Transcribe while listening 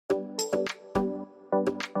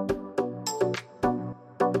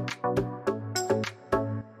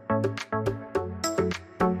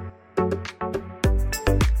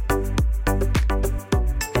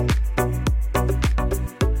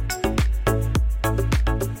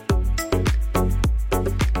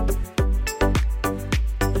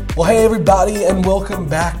Well, hey everybody, and welcome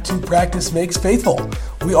back to Practice Makes Faithful.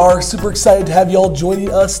 We are super excited to have you all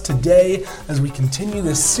joining us today as we continue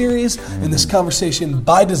this series and this conversation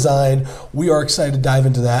by design. We are excited to dive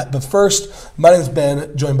into that. But first, my name is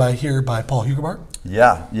Ben, joined by Paul Hugerbart.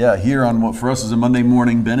 Yeah, here on what for us is a Monday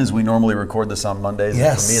morning, Ben, as we normally record this on Mondays.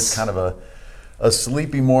 Yes. For me, it's kind of a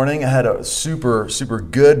sleepy morning. I had a super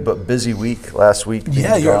good but busy week last week.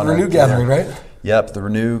 Yeah, you're at Renew Gathering, right? Yep, the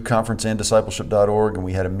Renew Conference and Discipleship.org, and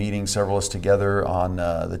we had a meeting, several of us together on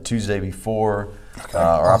the Tuesday before.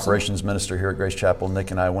 Our operations minister here at Grace Chapel, Nick,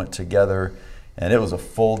 and I went together, and it was a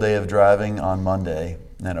full day of driving on Monday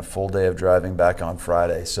and a full day of driving back on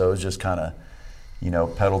Friday. So it was just kind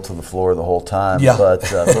of, pedal to the floor the whole time. Yeah.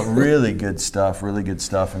 But really good stuff.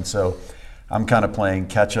 And so I'm kind of playing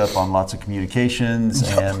catch up on lots of communications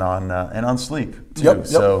and on sleep too. Yep.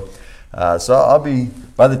 So I'll be,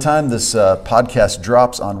 by the time this podcast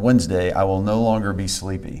drops on Wednesday, I will no longer be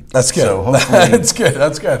sleepy. That's good. So hopefully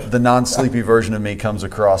That's good. the non-sleepy version of me comes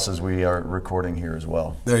across as we are recording here as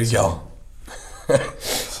well. There you go.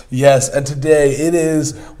 Yes, and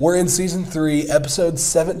today we're in season 3, episode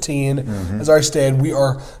 17. As I understand, we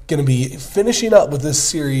are going to be finishing up with this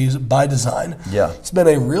series by design. Yeah. It's been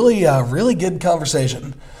a really good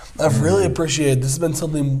conversation. I've really appreciated this. Has been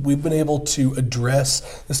something we've been able to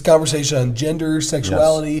address, this conversation on gender,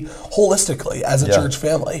 sexuality, holistically as a church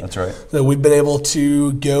family. That's right. So we've been able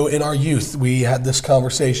to go in our youth. We had this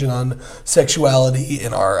conversation on sexuality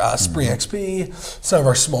in our Spring XP. Some of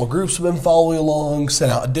our small groups have been following along,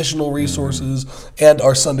 sent out additional resources, and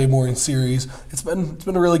our Sunday morning series. It's been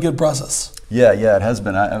a really good process. Yeah, it has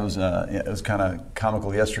been. It was kind of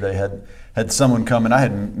comical yesterday. Had someone come, and I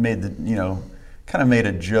had made made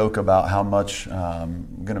a joke about how much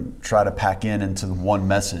I'm going to try to pack into one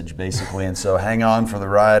message, basically. And so hang on for the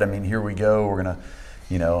ride. I mean, here we go. We're going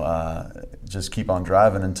to, just keep on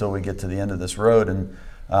driving until we get to the end of this road. And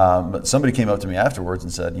but somebody came up to me afterwards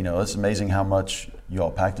and said, it's amazing how much you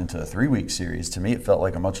all packed into a 3-week series. To me, it felt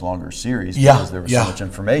like a much longer series because there was so much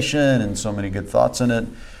information and so many good thoughts in it.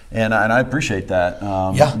 And I appreciate that.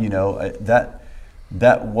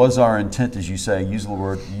 That was our intent, as you say. Use the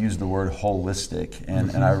word holistic,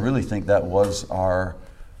 and I really think that was our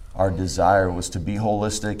desire, was to be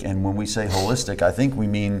holistic. And when we say holistic, I think we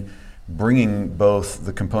mean bringing both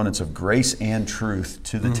the components of grace and truth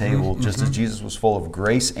to the table. Just as Jesus was full of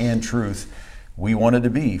grace and truth, we wanted to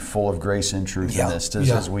be full of grace and truth in this.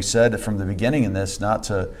 As we said from the beginning in this, not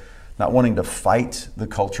wanting to fight the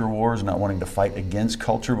culture wars, not wanting to fight against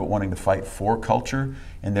culture, but wanting to fight for culture.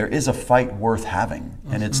 And there is a fight worth having,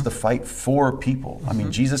 and it's the fight for people. I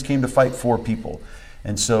mean, Jesus came to fight for people.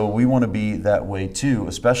 And so we want to be that way too,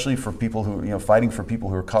 especially for people who, fighting for people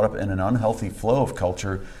who are caught up in an unhealthy flow of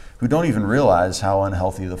culture, who don't even realize how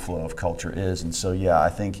unhealthy the flow of culture is. And so, I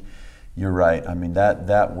think you're right. I mean,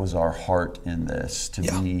 that was our heart in this, to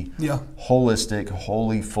be holistic,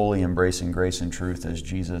 wholly, fully embracing grace and truth as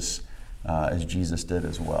Jesus did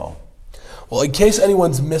as well. Well, in case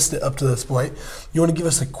anyone's missed it up to this point, you want to give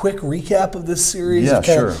us a quick recap of this series? Yeah,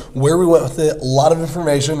 sure. Where we went with it, a lot of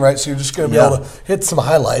information, right? So you're just going to be able to hit some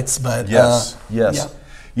highlights. But Yes.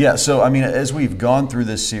 So, as we've gone through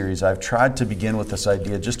this series, I've tried to begin with this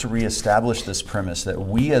idea just to reestablish this premise that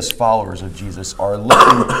we as followers of Jesus are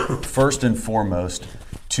looking first and foremost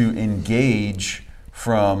to engage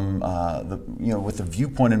from with the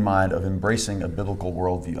viewpoint in mind of embracing a biblical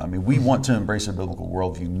worldview. I mean, we want to embrace a biblical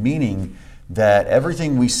worldview, meaning that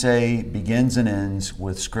everything we say begins and ends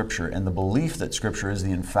with Scripture, and the belief that Scripture is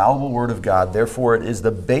the infallible Word of God. Therefore, it is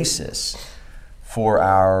the basis for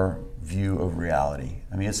our view of reality.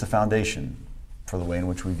 I mean, it's the foundation for the way in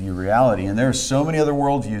which we view reality. And there are so many other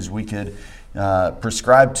worldviews we could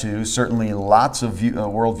prescribe to. Certainly, lots of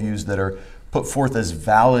worldviews that are put forth as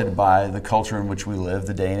valid by the culture in which we live,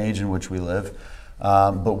 the day and age in which we live.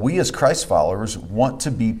 But we as Christ followers want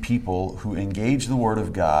to be people who engage the Word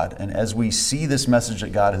of God. And as we see this message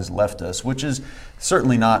that God has left us, which is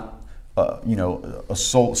certainly not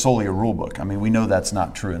solely a rule book. I mean, we know that's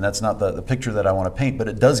not true, and that's not the picture that I want to paint, but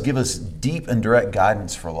it does give us deep and direct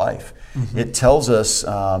guidance for life. It tells us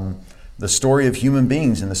the story of human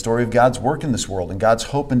beings and the story of God's work in this world and God's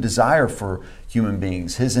hope and desire for human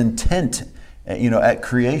beings, His intent at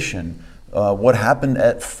creation, what happened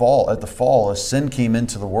at the fall as sin came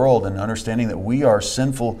into the world, and understanding that we are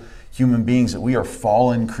sinful human beings, that we are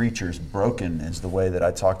fallen creatures. Broken is the way that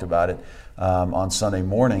I talked about it on Sunday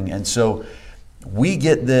morning. And so we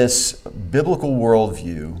get this biblical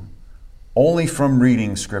worldview only from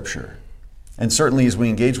reading Scripture. And certainly as we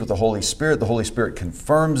engage with the Holy Spirit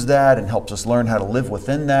confirms that and helps us learn how to live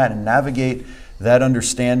within that and navigate that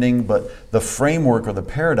understanding, but the framework or the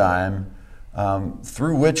paradigm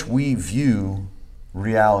through which we view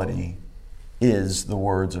reality is the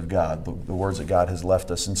words of God, the words that God has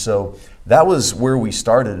left us. And so that was where we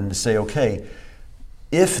started, and to say, okay,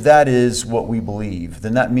 if that is what we believe,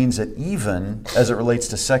 then that means that even as it relates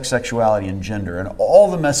to sex, sexuality, and gender, and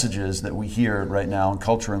all the messages that we hear right now in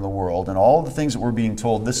culture in the world, and all the things that we're being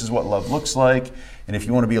told, this is what love looks like, and if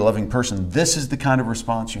you want to be a loving person, this is the kind of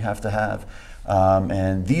response you have to have,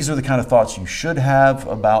 and these are the kind of thoughts you should have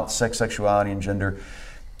about sex, sexuality, and gender.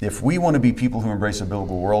 If we want to be people who embrace a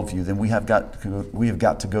biblical worldview, then we have got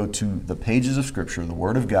to go to the pages of Scripture, the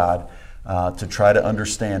Word of God, to try to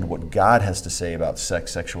understand what God has to say about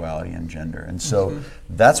sex, sexuality, and gender. And so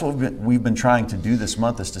that's what we've been trying to do this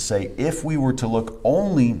month, is to say, if we were to look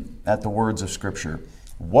only at the words of Scripture,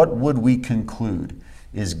 what would we conclude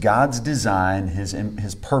is God's design,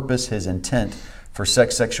 His purpose, His intent for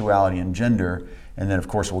sex, sexuality, and gender? And then, of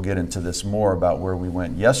course, we'll get into this more about where we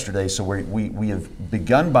went yesterday. So we have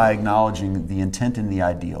begun by acknowledging the intent and the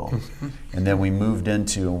ideal. And then we moved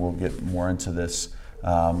into, and we'll get more into this,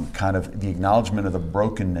 kind of the acknowledgement of the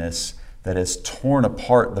brokenness that has torn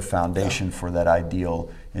apart the foundation for that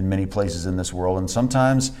ideal in many places in this world. And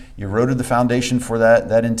sometimes eroded the foundation for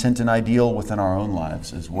that intent and ideal within our own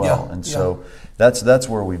lives as well. And so that's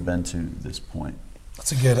where we've been to this point.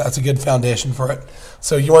 That's a good foundation for it.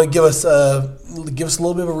 So you want to give us a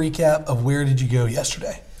little bit of a recap of where did you go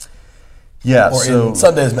yesterday? Yeah, or in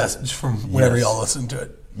Sunday's message from whenever y'all listen to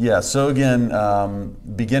it. Yeah. So again,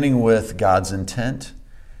 beginning with God's intent,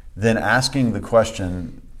 then asking the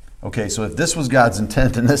question, okay, so if this was God's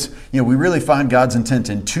intent, and this, we really find God's intent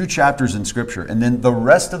in 2 chapters in Scripture, and then the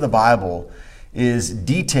rest of the Bible is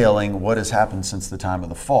detailing what has happened since the time of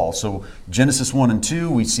the fall. So Genesis 1 and 2,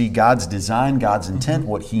 we see God's design, God's intent,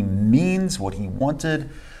 what He means, what He wanted,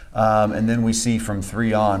 and then we see from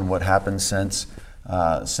 3 on what happened since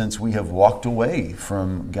we have walked away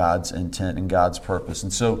from God's intent and God's purpose.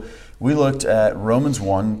 And so we looked at Romans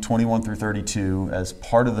 1, 21 through 32 as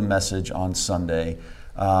part of the message on Sunday.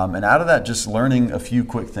 And out of that, just learning a few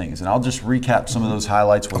quick things. And I'll just recap some of those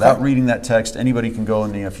highlights without reading that text. Anybody can go,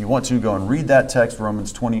 and if you want to, go and read that text,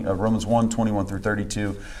 Romans 1, 21 through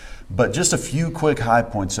 32. But just a few quick high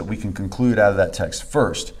points that we can conclude out of that text.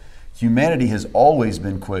 First, humanity has always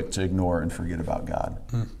been quick to ignore and forget about God.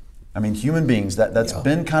 I mean, human beings, that's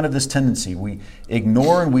been kind of this tendency. We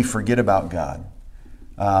ignore and we forget about God.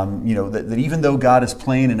 That even though God is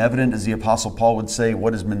plain and evident, as the Apostle Paul would say,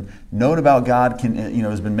 what has been known about God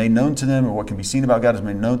has been made known to them, or what can be seen about God has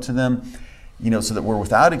been known to them, so that we're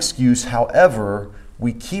without excuse. However,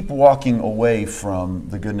 we keep walking away from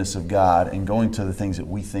the goodness of God and going to the things that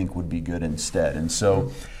we think would be good instead. And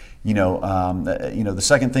so, the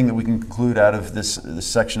second thing that we can conclude out of this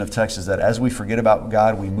section of text is that as we forget about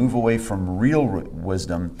God, we move away from real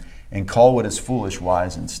wisdom and call what is foolish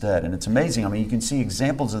wise instead. And it's amazing. I mean, you can see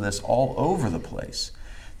examples of this all over the place,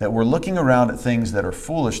 that we're looking around at things that are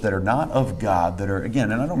foolish, that are not of God, that are,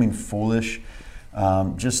 again, and I don't mean foolish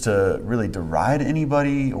just to really deride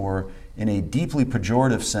anybody or in a deeply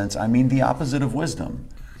pejorative sense. I mean the opposite of wisdom.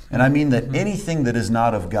 And I mean that anything that is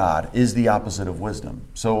not of God is the opposite of wisdom.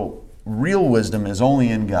 So real wisdom is only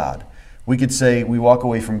in God. We could say we walk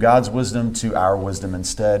away from God's wisdom to our wisdom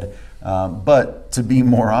instead. But to be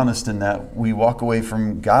more honest in that, we walk away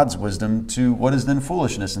from God's wisdom to what is then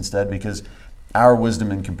foolishness instead, because our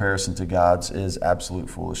wisdom in comparison to God's is absolute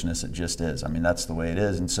foolishness. It just is. I mean, that's the way it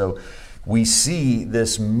is. And so we see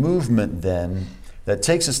this movement then that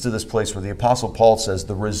takes us to this place where the Apostle Paul says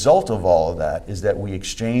the result of all of that is that we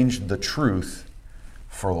exchange the truth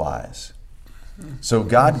for lies. So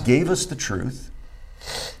God gave us the truth.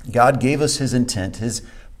 God gave us His intent, His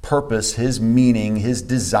purpose, His meaning, His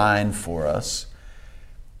design for us.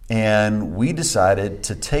 And we decided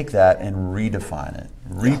to take that and redefine it,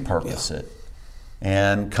 repurpose it,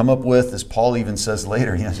 and come up with, as Paul even says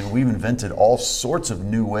later, we've invented all sorts of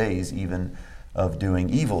new ways even of doing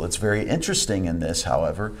evil. It's very interesting in this,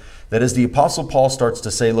 however, that as the Apostle Paul starts to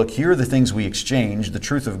say, look, here are the things we exchange, the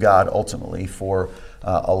truth of God ultimately for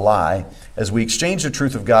a lie. As we exchange the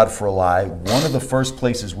truth of God for a lie, one of the first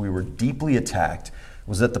places we were deeply attacked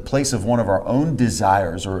was at the place of one of our own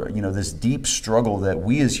desires, or this deep struggle that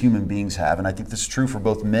we as human beings have. And I think this is true for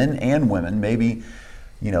both men and women. Maybe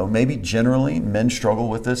generally men struggle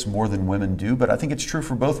with this more than women do, but I think it's true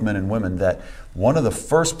for both men and women that one of the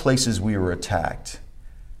first places we were attacked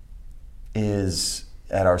is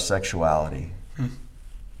at our sexuality.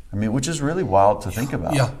 I mean, which is really wild to think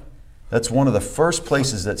about. Yeah. That's one of the first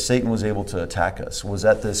places that Satan was able to attack us, was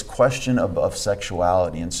at this question of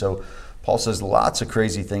sexuality. And so Paul says lots of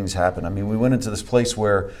crazy things happen. I mean, we went into this place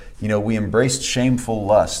where, we embraced shameful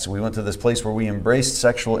lusts. We went to this place where we embraced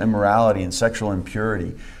sexual immorality and sexual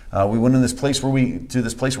impurity. We went in this place where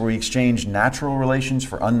we exchanged natural relations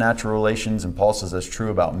for unnatural relations. And Paul says that's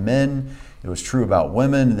true about men. It was true about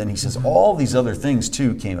women. And then he says all these other things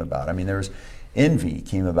too came about. I mean, there was envy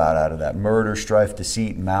came about out of that. Murder, strife,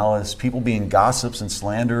 deceit, malice, people being gossips and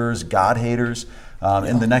slanderers, God haters.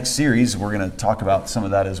 In the next series, we're going to talk about some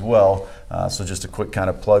of that as well. So just a quick kind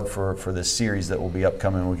of plug for this series that will be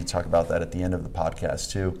upcoming. We can talk about that at the end of the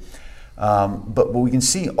podcast too. But we can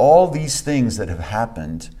see all these things that have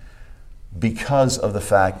happened because of the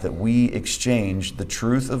fact that we exchanged the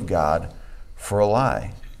truth of God for a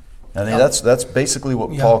lie. I think that's basically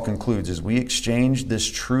what Paul concludes, is we exchanged this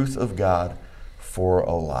truth of God for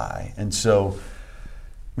a lie. And so,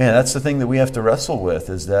 man, that's the thing that we have to wrestle with,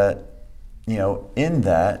 is that, in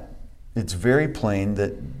that, it's very plain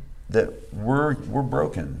that we're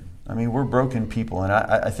broken. I mean, we're broken people. And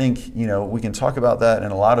I think, we can talk about that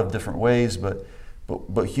in a lot of different ways, but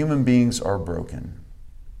human beings are broken.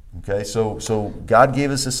 Okay, so God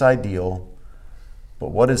gave us this ideal, but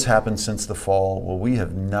what has happened since the fall? Well, we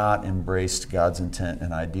have not embraced God's intent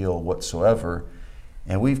and ideal whatsoever,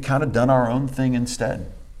 and we've kind of done our own thing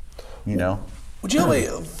instead, Would you help me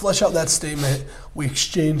flesh out that statement, we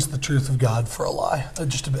exchanged the truth of God for a lie,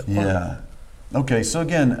 just a bit more? Yeah. Okay, so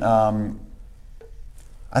again, I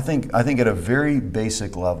think at a very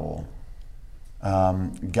basic level,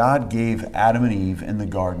 God gave Adam and Eve in the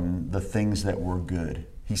garden the things that were good.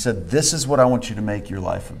 He said, this is what I want you to make your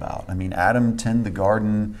life about. I mean, Adam, tend the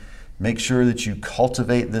garden, make sure that you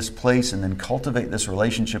cultivate this place and then cultivate this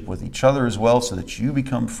relationship with each other as well so that you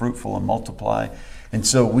become fruitful and multiply. And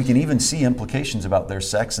so we can even see implications about their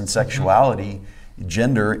sex and sexuality,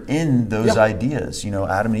 gender, in those ideas.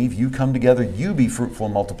 Adam and Eve, you come together, you be fruitful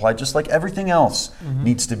and multiply, just like everything else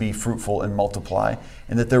needs to be fruitful and multiply.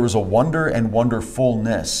 And that there was a wonder and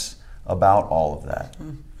wonderfulness about all of that.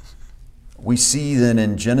 We see then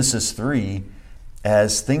in Genesis 3,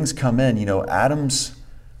 as things come in, Adam is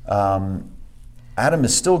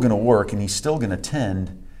still going to work and he's still going to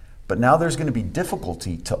tend, but now there's going to be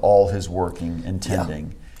difficulty to all his working and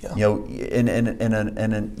tending. And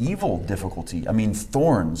an evil difficulty. I mean,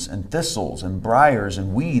 thorns and thistles and briars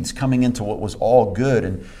and weeds coming into what was all good.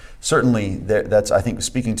 And certainly that's, I think,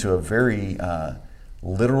 speaking to a very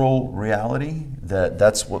literal reality, that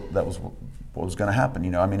was going to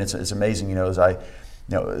happen. I mean, it's amazing,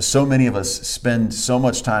 so many of us spend so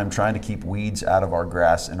much time trying to keep weeds out of our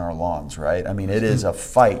grass and our lawns, right? I mean, it is a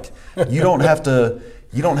fight. You don't have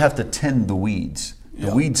to tend the weeds.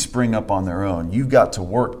 The weeds spring up on their own. You've got to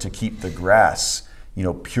work to keep the grass,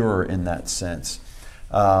 pure in that sense.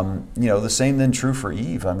 The same then true for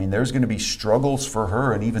Eve. I mean, there's going to be struggles for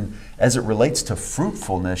her, and even as it relates to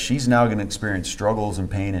fruitfulness, she's now going to experience struggles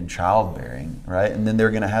and pain in childbearing, right? And then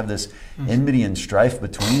they're going to have this enmity and strife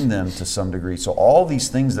between them to some degree. So all these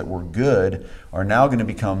things that were good are now going to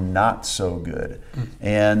become not so good.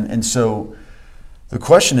 And so the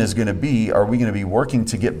question is going to be, are we going to be working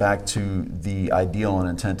to get back to the ideal and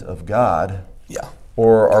intent of God?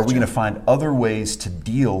 Or are we going to find other ways to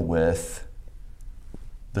deal with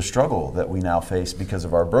the struggle that we now face because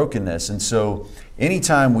of our brokenness? And so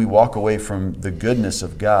anytime we walk away from the goodness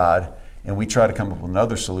of God and we try to come up with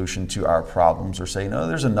another solution to our problems, or say, no,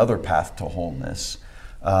 there's another path to wholeness,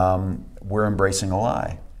 we're embracing a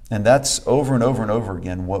lie. And that's over and over and over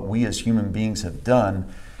again what we as human beings have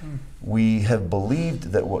done. We have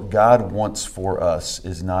believed that what God wants for us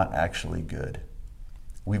is not actually good.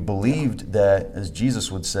 We believed that, as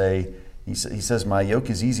Jesus would say, He says, my yoke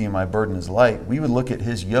is easy and my burden is light. We would look at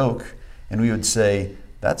his yoke and we would say,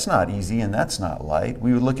 that's not easy and that's not light.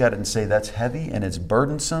 We would look at it and say, that's heavy and it's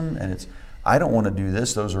burdensome and I don't want to do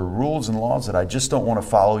this. Those are rules and laws that I just don't want to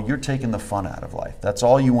follow. You're taking the fun out of life. That's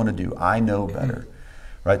all you want to do. I know better.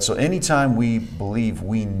 Right? So anytime we believe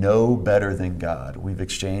we know better than God, we've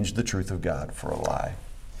exchanged the truth of God for a lie.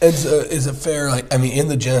 And so is it fair, in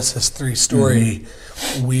the Genesis 3 story,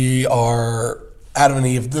 we are... Adam and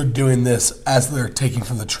Eve, they're doing this as they're taking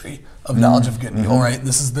from the tree of knowledge of good and evil, right?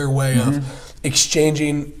 This is their way of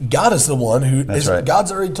exchanging. God is the one who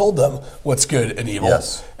God's already told them what's good and evil.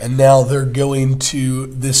 Yes. And now they're going to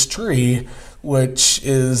this tree, which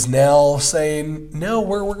is now saying, no,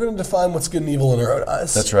 we're going to define what's good and evil in our own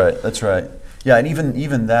eyes. That's right. Yeah, and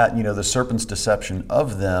even that, the serpent's deception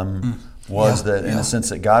of them was that in a sense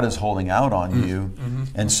that God is holding out on you.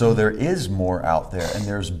 And so there is more out there, and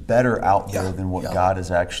there's better out there than what God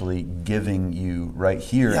is actually giving you right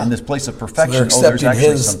here in this place of perfection. So they're accepting there's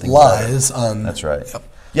actually his something lies better. on. That's right.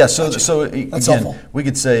 Yeah, so Gotcha. so That's again, helpful. we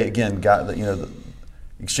could say again, God,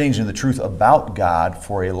 exchanging the truth about God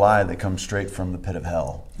for a lie that comes straight from the pit of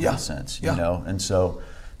hell, in Yeah. a sense, Yeah. and so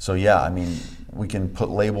yeah, I mean, we can put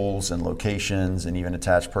labels and locations and even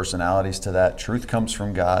attach personalities to that. Truth comes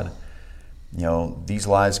from God. These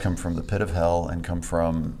lies come from the pit of hell and come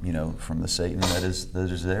from from the Satan that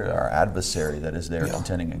is there, our adversary that is there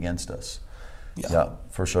contending against us. Yeah,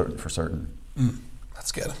 for certain.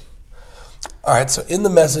 That's good. All right, so in the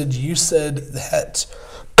message you said that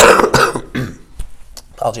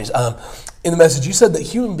apologies. In the message you said that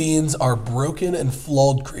human beings are broken and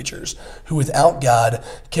flawed creatures who without God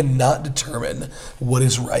cannot determine what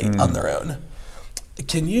is right on their own.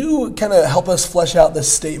 Can you kind of help us flesh out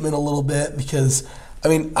this statement a little bit? Because I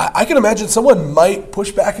mean, I can imagine someone might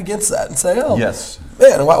push back against that and say, "Oh, yes,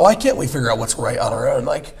 man, why can't we figure out what's right on our own?"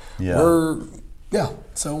 Like,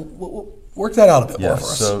 So we'll work that out a bit more for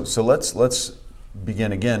us. So let's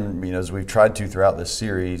begin again. As we've tried to throughout this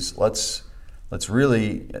series, let's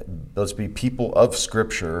be people of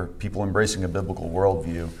Scripture, people embracing a biblical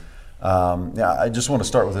worldview. I just want to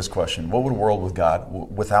start with this question: what would a world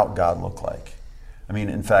without God look like? I mean,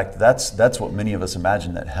 in fact, that's what many of us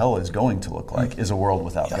imagine that hell is going to look like, is a world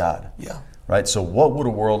without God. Yeah. Right? So what would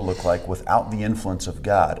a world look like without the influence of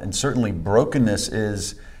God? And certainly brokenness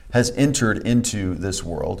has entered into this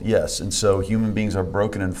world, yes. And so human beings are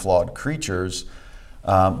broken and flawed creatures,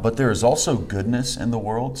 but there is also goodness in the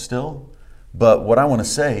world still. But what I want to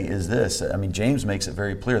say is this: I mean, James makes it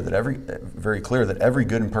very clear that every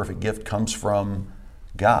good and perfect gift comes from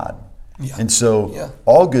God. Yeah. And so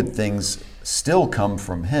all good things still come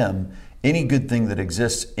from Him. Any good thing that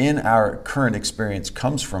exists in our current experience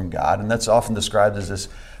comes from God, and that's often described as this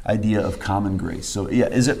idea of common grace. So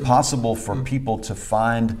is it possible for people to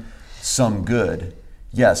find some good?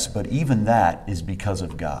 Yes, but even that is because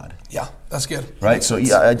of God. Yeah, that's good. Right? So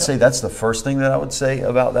I'd say that's the first thing that I would say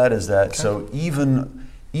about that is that so even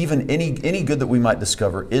any good that we might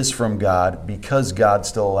discover is from God, because God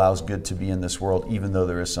still allows good to be in this world, even though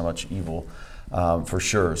there is so much evil, for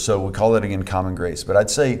sure. So we call it again common grace. But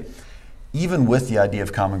I'd say even with the idea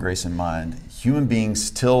of common grace in mind, human beings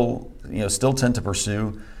still tend to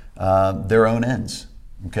pursue their own ends.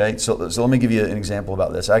 Okay, so let me give you an example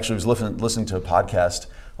about this. I actually was listening to a podcast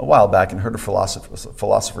a while back and heard a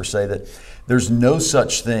philosopher say that there's no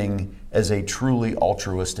such thing as a truly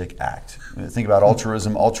altruistic act. Think about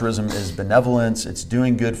altruism. Altruism is benevolence. It's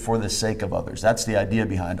doing good for the sake of others. That's the idea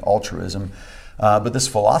behind altruism. But this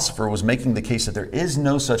philosopher was making the case that there is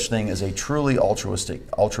no such thing as a truly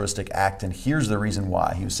altruistic act, and here's the reason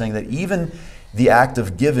why. He was saying that even in the act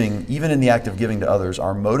of giving to others,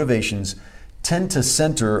 our motivations tend to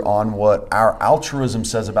center on what our altruism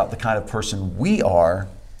says about the kind of person we are,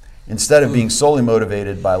 instead of being solely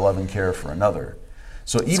motivated by love and care for another.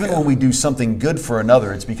 So even when we do something good for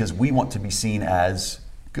another, it's because we want to be seen as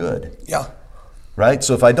good. Yeah. Right?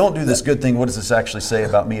 So if I don't do this good thing, what does this actually say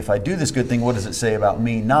about me? If I do this good thing, what does it say about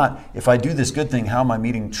me? Not, if I do this good thing, how am I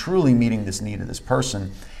truly meeting this need of this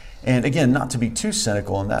person? And again, not to be too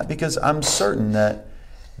cynical in that, because I'm certain that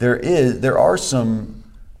there are some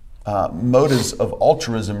motives of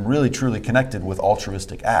altruism really truly connected with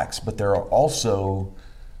altruistic acts, but there are also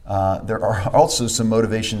some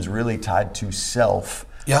motivations really tied to self,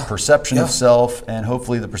 perception of self, and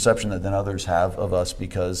hopefully the perception that then others have of us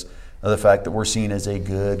because of the fact that we're seen as a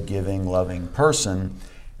good, giving, loving person,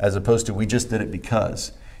 as opposed to we just did it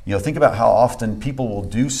because. Think about how often people will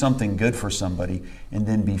do something good for somebody and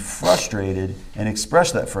then be frustrated and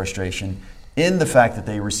express that frustration in the fact that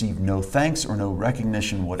they receive no thanks or no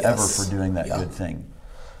recognition, whatever, for doing that good thing.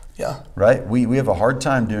 Yeah. Right? We have a hard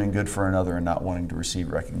time doing good for another and not wanting to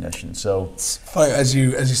receive recognition. So it's funny, as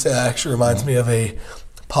you say, that actually reminds me of a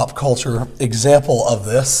pop culture example of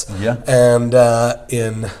this. Yeah. And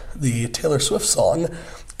in the Taylor Swift song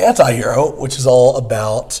Anti-Hero, which is all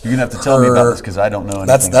about you're gonna have to tell me about this because I don't know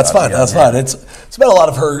anything. That's fine. It's about a lot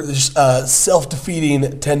of her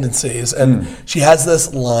self-defeating tendencies, and she has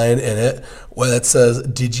this line in it where it says,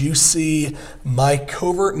 "Did you see my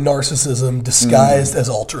covert narcissism disguised as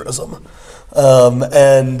altruism?"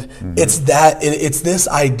 And it's this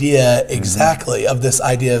idea exactly of this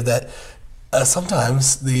idea that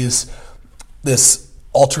sometimes this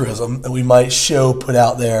altruism that we might put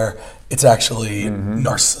out there, it's actually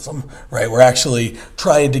narcissism, right? We're actually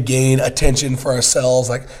trying to gain attention for ourselves.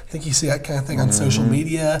 Like, I think you see that kind of thing on social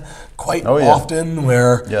media quite often,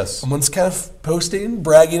 where someone's kind of posting,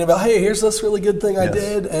 bragging about, hey, here's this really good thing I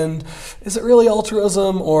did, and is it really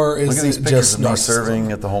altruism, or is Look at these it pictures just of me narcissism?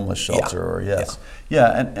 serving at the homeless shelter, or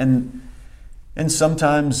and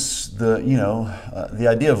sometimes the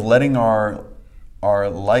idea of letting our our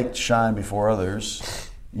light shine before others,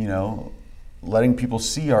 letting people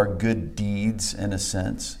see our good deeds in a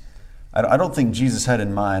sense. I don't think Jesus had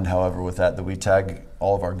in mind, however, with that we tag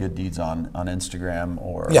all of our good deeds on Instagram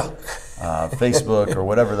or Facebook or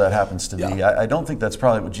whatever that happens to be. I don't think that's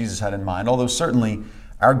probably what Jesus had in mind, although certainly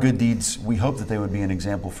our good deeds, we hope that they would be an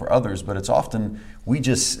example for others, but it's often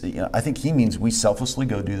I think he means we selflessly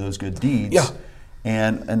go do those good deeds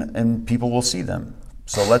and people will see them.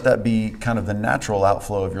 So let that be kind of the natural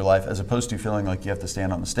outflow of your life, as opposed to feeling like you have to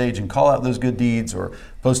stand on the stage and call out those good deeds or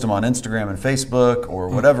post them on Instagram and Facebook or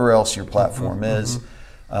whatever else your platform is.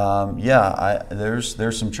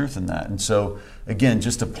 There's some truth in that. And so, again,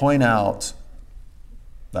 just to point out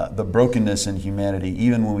the brokenness in humanity,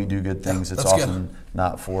 even when we do good things, it's often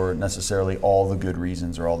not for necessarily all the good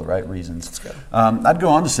reasons or all the right reasons. I'd go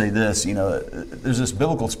on to say this, there's this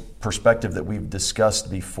biblical perspective that we've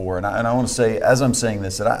discussed before, and I want to say, as I'm saying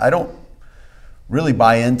this, that I don't really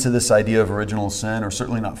buy into this idea of original sin, or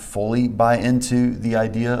certainly not fully buy into the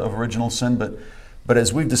idea of original sin, but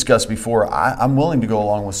as we've discussed before, I'm willing to go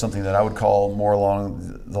along with something that I would call more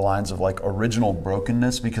along the lines of like original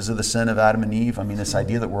brokenness because of the sin of Adam and Eve. I mean, this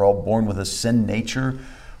idea that we're all born with a sin nature,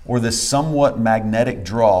 or this somewhat magnetic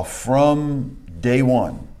draw from day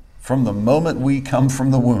one, from the moment we come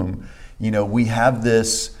from the womb. We have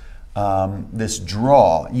this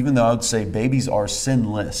draw, even though I would say babies are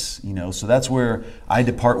sinless, so that's where I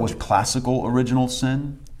depart with classical original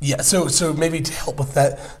sin. Yeah, so maybe to help with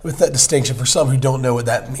that distinction for some who don't know what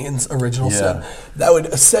that means, original sin, that would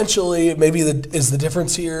essentially is the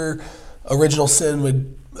difference here. Original sin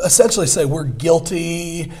would essentially say we're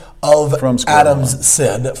guilty of Adam's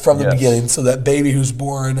sin from the beginning. So that baby who's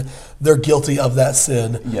born, they're guilty of that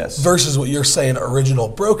sin. Yes. Versus what you're saying, original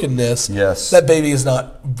brokenness. Yes. That baby is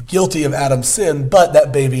not guilty of Adam's sin, but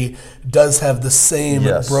that baby does have the same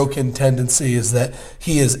broken tendencies that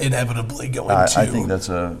he is inevitably going to. I think that's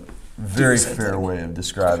a very fair way of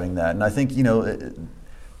describing that. And I think,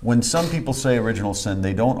 when some people say original sin,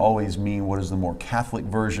 they don't always mean what is the more Catholic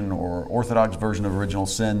version or Orthodox version of original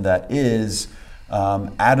sin. That is,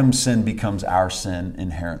 Adam's sin becomes our sin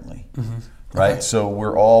inherently, right? Okay. So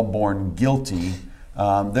we're all born guilty.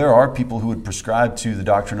 There are people who would prescribe to the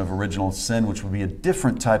doctrine of original sin, which would be a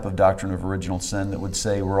different type of doctrine of original sin that would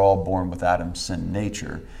say we're all born with Adam's sin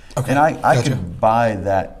nature. Okay. And I could buy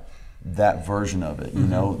that version of it,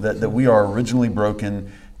 that we are originally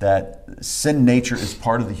broken, that sin nature is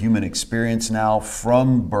part of the human experience now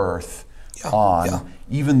from birth on.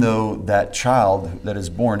 Even though that child that is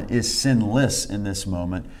born is sinless in this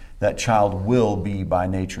moment, that child will be by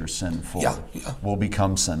nature sinful, will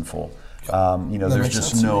become sinful. There's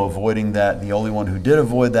just no avoiding that. The only one who did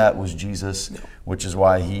avoid that was Jesus, which is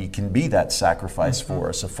why he can be that sacrifice for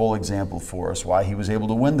us, a full example for us, why he was able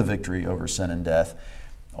to win the victory over sin and death.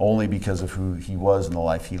 Only because of who he was and the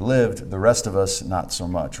life he lived. The rest of us, not so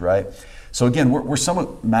much, right? So again, we're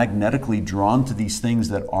somewhat magnetically drawn to these things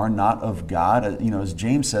that are not of God. As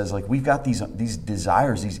James says, like we've got these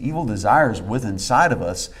desires, these evil desires within inside of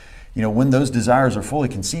us. When those desires are fully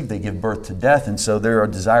conceived, they give birth to death. And so there are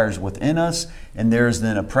desires within us, and there's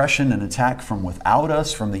then oppression and attack from without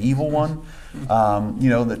us, from the evil one.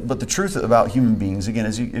 But the truth about human beings, again,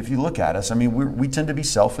 is if you look at us, we tend to be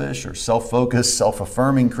selfish or self-focused,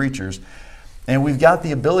 self-affirming creatures. And we've got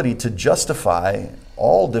the ability to justify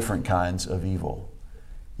all different kinds of evil.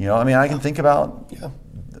 I can think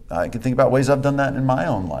about ways I've done that in my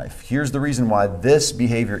own life. Here's the reason why this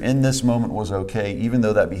behavior in this moment was okay, even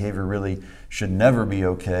though that behavior really should never be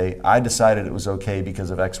okay. I decided it was okay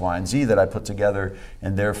because of X, Y, and Z that I put together,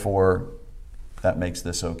 and therefore that makes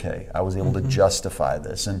this okay. I was able to justify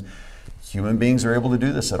this. And human beings are able to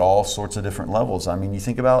do this at all sorts of different levels. You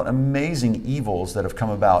think about amazing evils that have come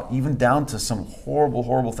about, even down to some horrible,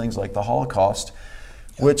 horrible things like the Holocaust,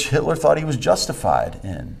 which Hitler thought he was justified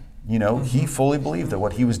in. He fully believed that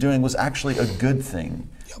what he was doing was actually a good thing.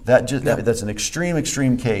 That's an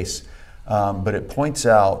extreme case, but it points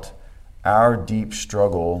out our deep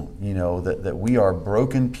struggle, that we are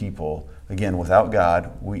broken people. Again, without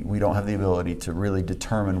God, we don't have the ability to really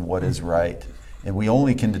determine what is right. And we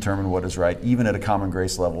only can determine what is right, even at a common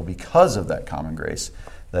grace level, because of that common grace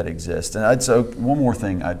that exists. And I'd say one more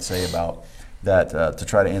thing I'd say about that to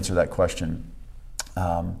try to answer that question.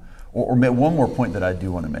 Or one more point that I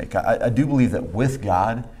do want to make. I do believe that with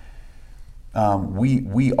God,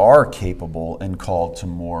 we are capable and called to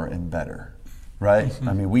more and better, right?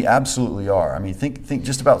 We absolutely are. Think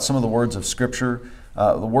just about some of the words of Scripture,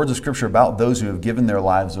 about those who have given their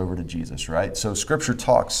lives over to Jesus, right? So Scripture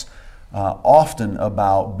talks often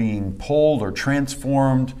about being pulled or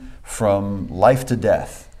transformed from life to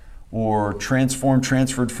death, or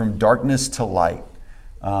transferred from darkness to light.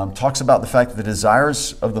 Talks about the fact that the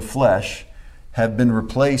desires of the flesh have been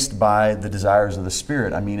replaced by the desires of the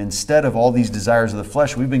Spirit. I mean, instead of all these desires of the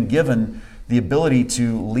flesh, we've been given the ability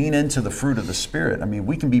to lean into the fruit of the Spirit. I mean,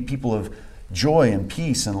 we can be people of joy and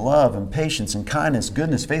peace and love and patience and kindness,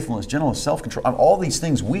 goodness, faithfulness, gentleness, self-control. All these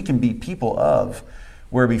things we can be people of,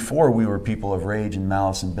 where before we were people of rage and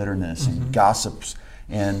malice and bitterness and gossips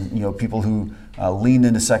and people who leaned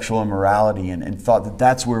into sexual immorality and thought that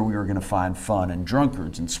that's where we were going to find fun, and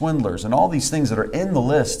drunkards and swindlers and all these things that are in the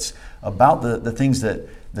lists about the things that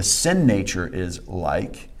the sin nature is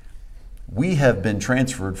like. We have been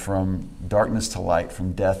transferred from darkness to light,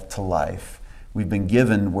 from death to life. We've been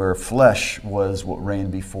given where flesh was what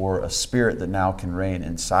reigned before, a spirit that now can reign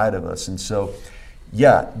inside of us. And so,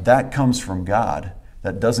 yeah, that comes from God.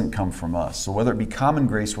 That doesn't come from us. So whether it be common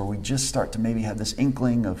grace, where we just start to maybe have this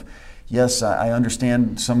inkling of, yes, I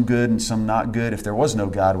understand some good and some not good. If there was no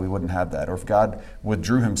God, we wouldn't have that. Or if God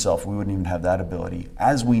withdrew himself, we wouldn't even have that ability.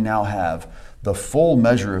 As we now have the full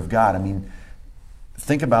measure of God. I mean,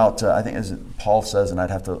 think about, I think as Paul says, and I'd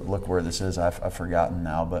have to look where this is, I've forgotten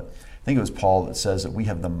now, but I think it was Paul that says that we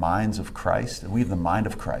have the minds of Christ, that we have the mind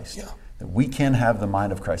of Christ, that we can have the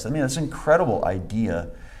mind of Christ. I mean, that's an incredible idea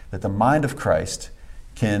that the mind of Christ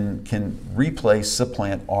can replace,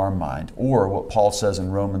 supplant our mind. Or what Paul says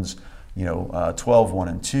in Romans 12, 1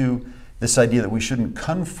 and 2, this idea that we shouldn't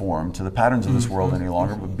conform to the patterns of this world any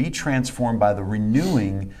longer, but be transformed by the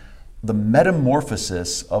renewing, the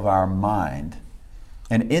metamorphosis of our mind.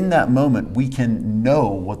 And in that moment, we can know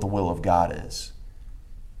what the will of God is.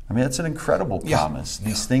 I mean, that's an incredible promise.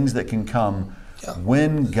 These things that can come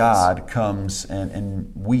when God comes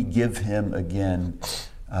and we give him again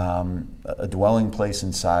a dwelling place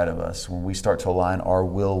inside of us, when we start to align our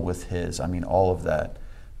will with his. I mean, all of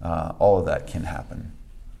that can happen.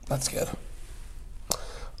 That's good.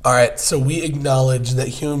 All right, so we acknowledge that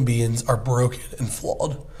human beings are broken and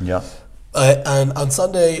flawed. Yeah. And on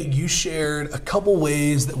Sunday, you shared a couple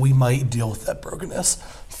ways that we might deal with that brokenness.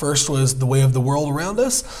 First was the way of the world around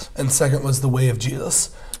us, and second was the way of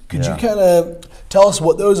Jesus. Could you kind of tell us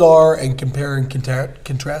what those are and compare and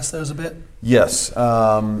contrast those a bit? Yes.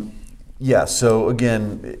 So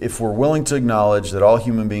again, if we're willing to acknowledge that all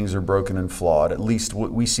human beings are broken and flawed, at least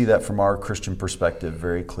we see that from our Christian perspective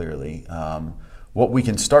very clearly. What we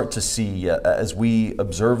can start to see as we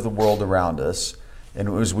observe the world around us, and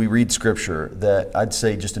as we read Scripture, that I'd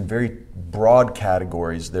say just in very broad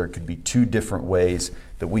categories, there could be two different ways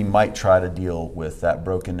that we might try to deal with that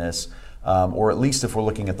brokenness, or at least if we're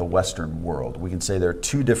looking at the Western world, we can say there are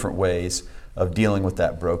two different ways of dealing with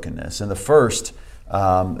that brokenness. And the first,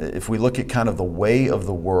 if we look at kind of the way of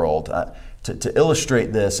the world, to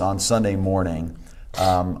illustrate this on Sunday morning,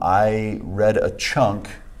 I read a chunk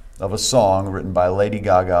of a song written by Lady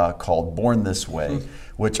Gaga called Born This Way,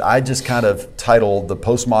 which I just kind of titled the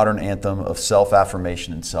postmodern anthem of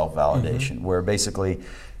self-affirmation and self-validation, where basically,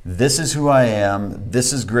 this is who I am,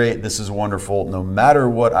 this is great, this is wonderful, no matter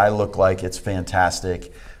what I look like, it's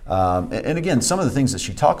fantastic. And again, some of the things that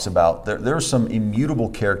she talks about, there are some immutable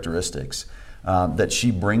characteristics that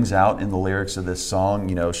she brings out in the lyrics of this song.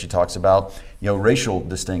 She talks about, racial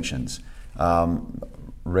distinctions.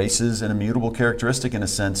 Race is an immutable characteristic in a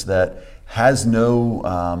sense that has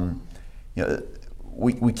no,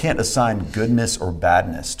 we can't assign goodness or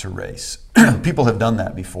badness to race. People have done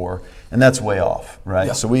that before, and that's way off, right?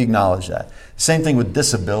 Yeah. So we acknowledge that. Same thing with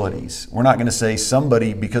disabilities. We're not going to say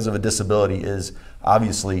somebody, because of a disability, is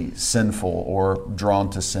obviously sinful or drawn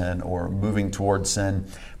to sin or moving towards sin.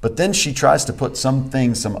 But then she tries to put some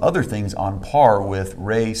other things on par with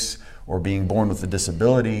race or being born with a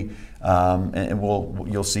disability. And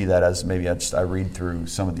you'll see that as maybe I read through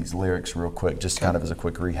some of these lyrics real quick, just kind of as a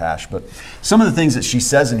quick rehash. But some of the things that she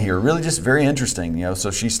says in here are really just very interesting. So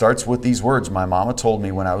she starts with these words: "My mama told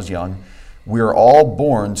me when I was young, we are all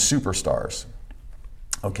born superstars."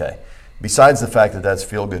 Okay. Besides the fact that that's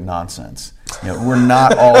feel-good nonsense, we're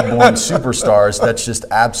not all born superstars. That's just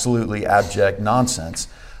absolutely abject nonsense.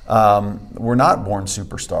 We're not born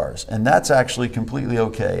superstars, and that's actually completely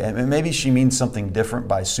okay. And maybe she means something different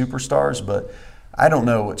by superstars, but I don't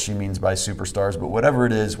know what she means by superstars. But whatever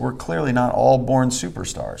it is, we're clearly not all born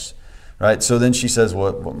superstars, right? So then she says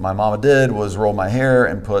what my mama did was roll my hair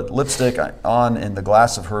and put lipstick on in the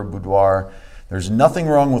glass of her boudoir. "There's nothing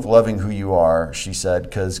wrong with loving who you are," she said,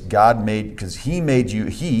 because he made you,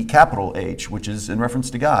 he, capital H, which is in reference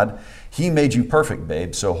to God, he made you perfect,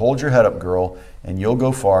 babe. So hold your head up, girl, and you'll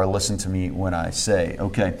go far. Listen to me when I say.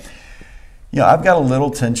 Okay. Yeah, I've got a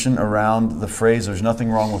little tension around the phrase, there's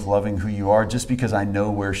nothing wrong with loving who you are, just because I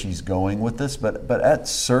know where she's going with this. But at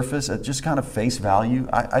surface, at just kind of face value,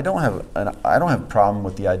 I don't have a problem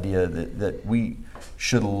with the idea that we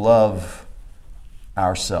should love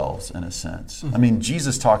ourselves in a sense. I mean,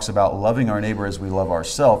 Jesus talks about loving our neighbor as we love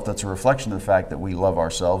ourselves. That's a reflection of the fact that we love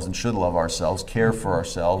ourselves and should love ourselves, care for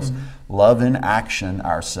ourselves, love in action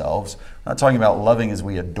ourselves. I'm not talking about loving as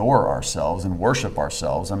we adore ourselves and worship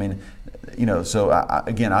ourselves. I mean, so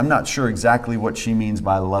again, I'm not sure exactly what she means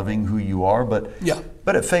by loving who you are, but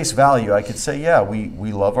at face value, I could say,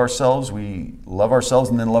 we love ourselves,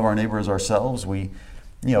 and then love our neighbor as ourselves.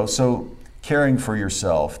 So caring for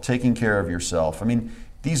yourself, taking care of yourself. I mean,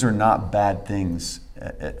 these are not bad things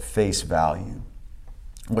at face value.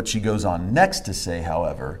 What she goes on next to say,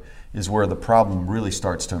 however, is where the problem really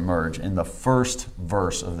starts to emerge in the first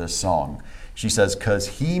verse of this song. She says, "'Cause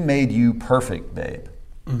he made you perfect, babe."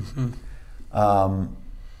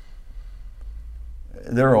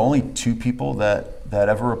 There are only two people that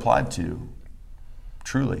ever applied to,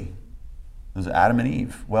 truly. It was Adam and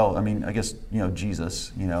Eve. Well, I mean, I guess,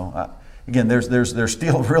 Jesus, again, there's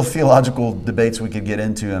still real theological debates we could get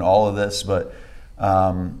into in all of this, but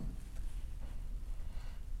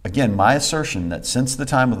again, my assertion that since the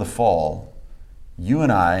time of the fall, you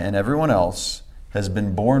and I and everyone else has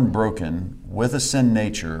been born broken with a sin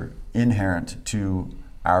nature inherent to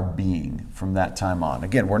our being from that time on.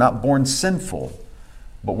 Again, we're not born sinful,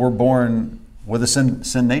 but we're born with a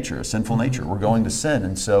sin nature, a sinful nature. We're going to sin.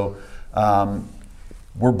 And so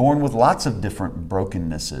we're born with lots of different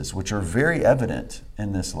brokennesses, which are very evident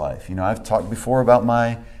in this life. I've talked before about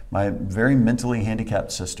my very mentally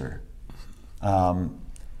handicapped sister.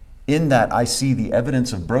 In that I see the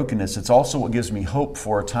evidence of brokenness. It's also what gives me hope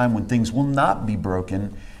for a time when things will not be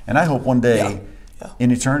broken. And I hope one day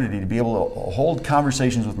in eternity to be able to hold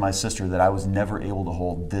conversations with my sister that I was never able to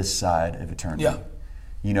hold this side of eternity.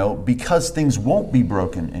 Because things won't be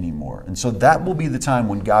broken anymore. And so that will be the time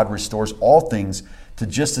when God restores all things to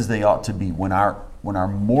just as they ought to be, when our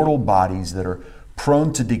mortal bodies that are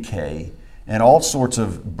prone to decay and all sorts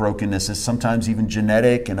of brokennesses, sometimes even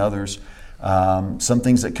genetic and others, some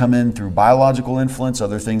things that come in through biological influence,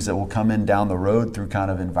 other things that will come in down the road through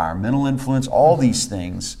kind of environmental influence, all these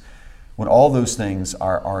things, when all those things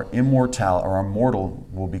are immortal, or are mortal,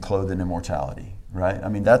 will be clothed in immortality, right? I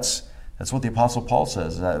mean, that's what the Apostle Paul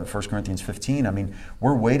says, 1 Corinthians 15. I mean,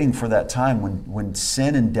 we're waiting for that time when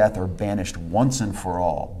sin and death are banished once and for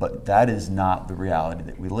all, but that is not the reality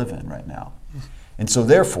that we live in right now. And so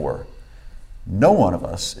therefore, no one of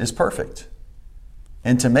us is perfect.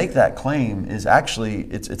 And to make that claim is actually,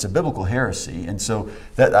 it's a biblical heresy. And so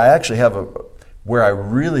that I actually have where I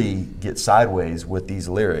really get sideways with these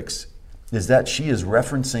lyrics is that she is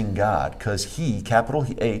referencing God, because he, capital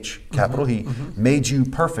H, capital He, made you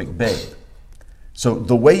perfect, babe. So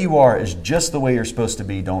the way you are is just the way you're supposed to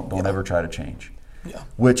be. Don't ever try to change.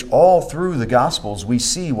 Which all through the Gospels we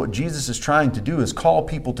see what Jesus is trying to do is call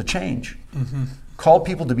people to change. Call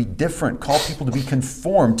people to be different, call people to be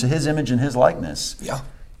conformed to his image and his likeness.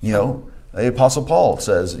 The Apostle Paul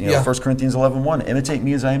says, 1 Corinthians 11:1, imitate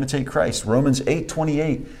me as I imitate Christ. Romans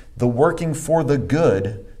 8:28, the working for the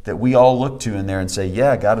good that we all look to in there and say,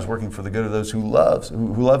 God is working for the good of those who love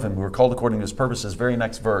him, who are called according to his purposes. Very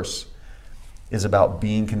next verse is about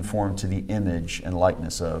being conformed to the image and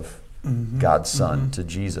likeness of God's Son, to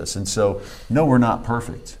Jesus. And so, no, we're not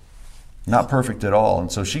perfect. Not perfect at all.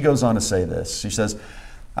 And so she goes on to say this. She says,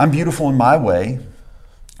 I'm beautiful in my way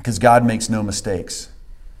because God makes no mistakes.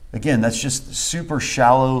 Again, that's just super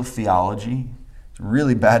shallow theology. It's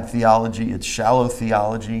really bad theology. It's shallow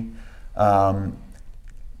theology.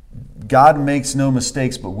 God makes no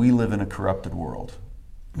mistakes, but we live in a corrupted world.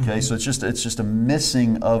 Okay, so it's just a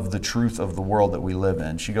missing of the truth of the world that we live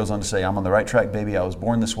in. She goes on to say, I'm on the right track, baby. I was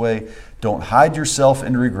born this way. Don't hide yourself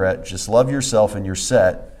in regret. Just love yourself and you're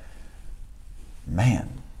set.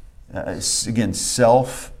 Man, again,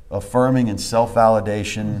 self-affirming and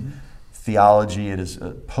self-validation theology. It is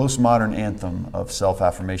a postmodern anthem of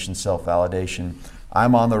self-affirmation, self-validation.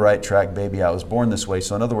 I'm on the right track, baby. I was born this way.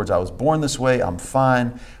 So in other words, I was born this way. I'm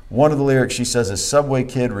fine. One of the lyrics she says is, Subway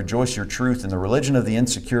Kid, rejoice your truth. In the religion of the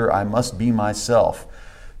insecure, I must be myself.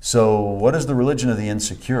 So what is the religion of the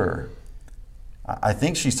insecure? I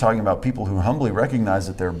think she's talking about people who humbly recognize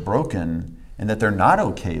that they're broken and that they're not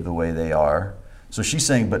okay the way they are. So she's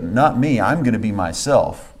saying, but not me. I'm going to be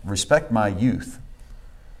myself. Respect my youth.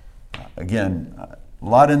 Again, a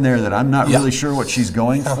lot in there that I'm not really sure what she's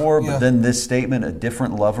going for, but then this statement, a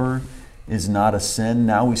different lover is not a sin.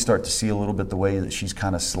 Now we start to see a little bit the way that she's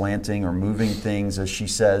kind of slanting or moving things as she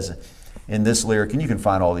says, in this lyric, and you can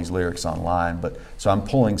find all these lyrics online, but so I'm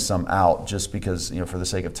pulling some out just because, for the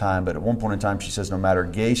sake of time. But at one point in time, she says, no matter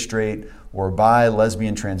gay, straight, or bi,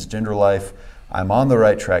 lesbian, transgender life, I'm on the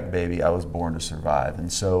right track, baby. I was born to survive.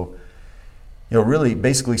 And so, really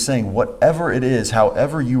basically saying whatever it is,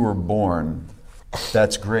 however you were born,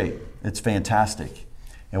 that's great. It's fantastic.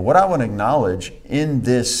 And what I want to acknowledge in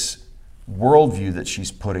this worldview that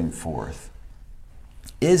she's putting forth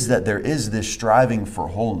is that there is this striving for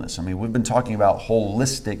wholeness. I mean, we've been talking about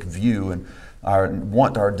holistic view and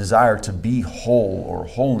our desire to be whole, or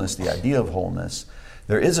wholeness, the idea of wholeness.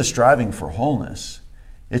 There is a striving for wholeness.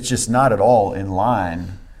 It's just not at all in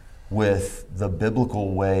line with the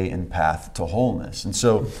biblical way and path to wholeness. And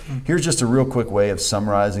so here's just a real quick way of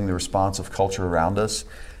summarizing the response of culture around us.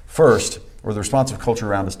 First, or the response of culture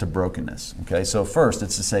around us to brokenness. Okay, so first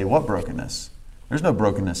it's to say, what brokenness? There's no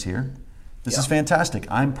brokenness here. This is fantastic.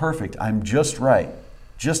 I'm perfect. I'm just right.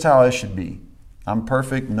 Just how I should be. I'm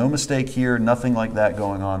perfect. No mistake here. Nothing like that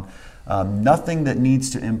going on. Nothing that needs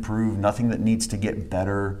to improve. Nothing that needs to get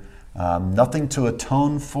better. Nothing to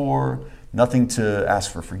atone for. Nothing to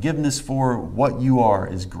ask for forgiveness for. What you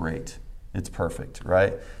are is great. It's perfect,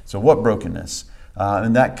 right? So what brokenness?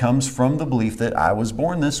 And that comes from the belief that I was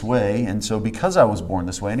born this way, and so because I was born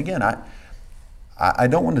this way, and again, I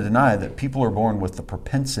don't want to deny that people are born with the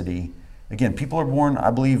propensity. Again, people are born, I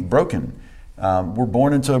believe, broken. We're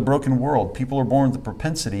born into a broken world. People are born with the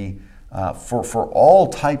propensity for all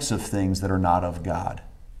types of things that are not of God.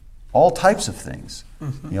 All types of things.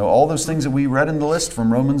 All those things that we read in the list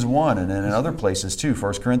from Romans 1 and in other places too,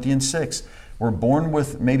 1 Corinthians 6. We're born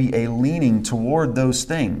with maybe a leaning toward those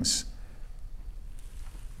things.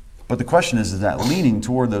 But the question is, does that leaning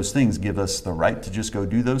toward those things give us the right to just go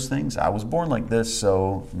do those things? I was born like this,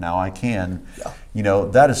 so now I can. Yeah.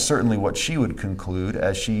 That is certainly what she would conclude,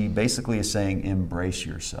 as she basically is saying, embrace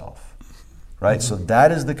yourself. Right? Mm-hmm. So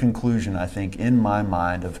that is the conclusion, I think, in my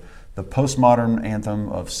mind, of the postmodern anthem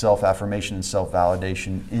of self-affirmation and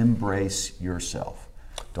self-validation. Embrace yourself.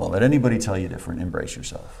 Don't let anybody tell you different. Embrace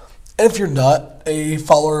yourself. And if you're not a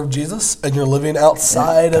follower of Jesus and you're living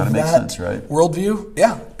outside of that worldview,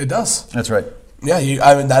 it does. That's right. Yeah,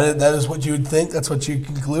 that is what you would think. That's what you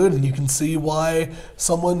conclude, and you can see why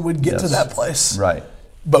someone would get to that place. Right.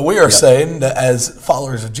 But we are saying that as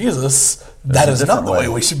followers of Jesus, that is not the way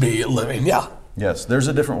we should be living. Yeah. Yes, there's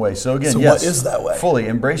a different way. So again, what is that way? Fully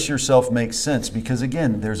embrace yourself makes sense because,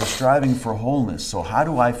 again, there's a striving for wholeness. So how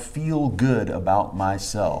do I feel good about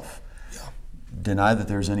myself? Deny that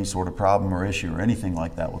there's any sort of problem or issue or anything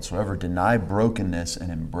like that whatsoever. Deny brokenness and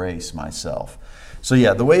embrace myself. So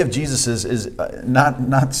the way of Jesus is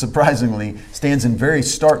not surprisingly stands in very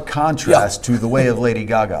stark contrast to the way of Lady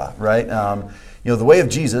Gaga, right? The way of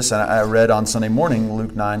Jesus, and I read on Sunday morning,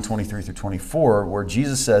 Luke 9:23 through 24, where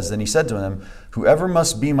Jesus says, then he said to them, whoever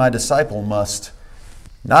must be my disciple must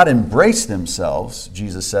not embrace themselves,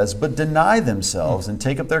 Jesus says, but deny themselves and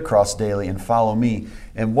take up their cross daily and follow me.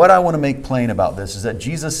 And what I want to make plain about this is that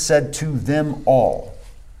Jesus said to them all.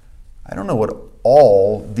 I don't know what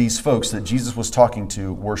all these folks that Jesus was talking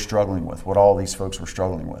to were struggling with, what all these folks were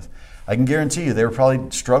struggling with. I can guarantee you they were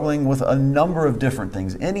probably struggling with a number of different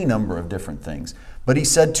things, any number of different things. But he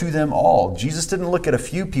said to them all. Jesus didn't look at a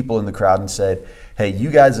few people in the crowd and said, hey,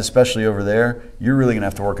 you guys, especially over there, you're really going to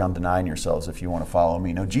have to work on denying yourselves if you want to follow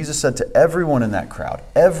me. No, Jesus said to everyone in that crowd,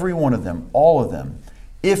 every one of them, all of them,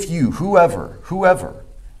 if you, whoever,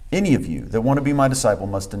 any of you that want to be my disciple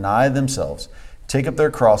must deny themselves, take up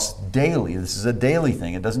their cross daily. This is a daily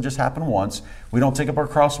thing. It doesn't just happen once. We don't take up our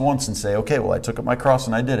cross once and say, okay, well, I took up my cross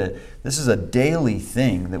and I did it. This is a daily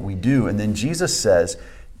thing that we do. And then Jesus says,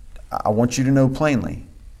 I want you to know plainly,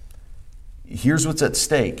 here's what's at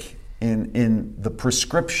stake in the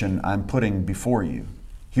prescription I'm putting before you.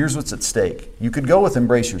 Here's what's at stake. You could go with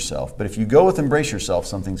embrace yourself, but if you go with embrace yourself,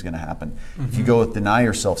 something's going to happen. Mm-hmm. If you go with deny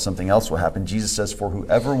yourself, something else will happen. Jesus says, for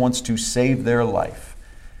whoever wants to save their life.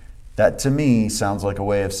 That to me sounds like a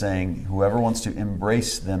way of saying whoever wants to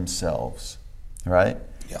embrace themselves, right?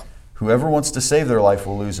 Yeah. Whoever wants to save their life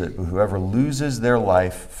will lose it, but whoever loses their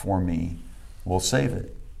life for me will save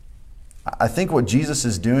it. I think what Jesus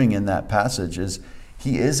is doing in that passage is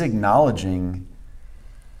he is acknowledging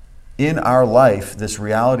in our life this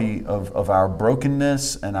reality of our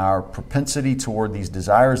brokenness and our propensity toward these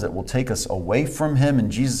desires that will take us away from him.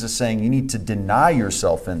 And Jesus is saying you need to deny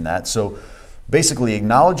yourself in that. So basically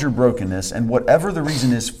acknowledge your brokenness, and whatever the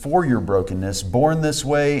reason is for your brokenness, born this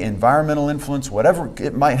way, environmental influence, whatever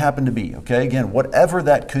it might happen to be, okay? Again, whatever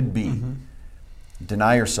that could be,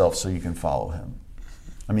 deny yourself so you can follow him.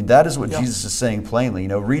 I mean, that is what Jesus is saying plainly.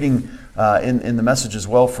 Reading in the message as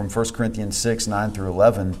well from 1 Corinthians 6, 9 through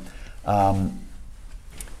 11, The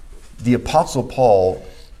Apostle Paul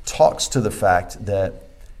talks to the fact that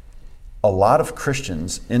a lot of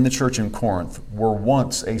Christians in the church in Corinth were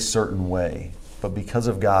once a certain way, but because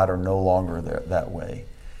of God are no longer that way.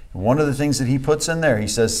 And one of the things that he puts in there, he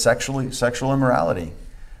says sexual immorality,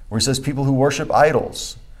 where he says people who worship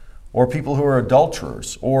idols, or people who are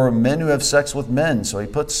adulterers, or men who have sex with men. So he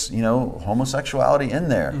puts, homosexuality in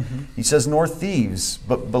there. Mm-hmm. He says nor thieves,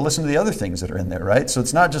 but listen to the other things that are in there, right? So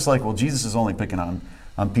it's not just like, well, Jesus is only picking on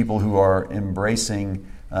people who are embracing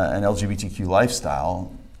an LGBTQ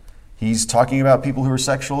lifestyle. He's talking about people who are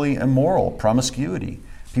sexually immoral, promiscuity,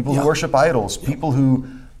 people who worship idols, people who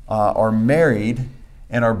are married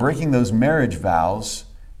and are breaking those marriage vows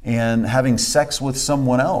and having sex with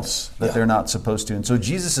someone else that they're not supposed to. And so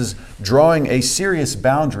Jesus is drawing a serious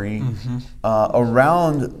boundary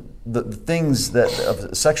around the things that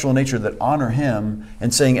of sexual nature that honor him,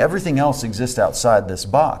 and saying everything else exists outside this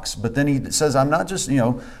box. But then he says,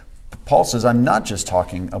 Paul says, I'm not just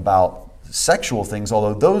talking about sexual things,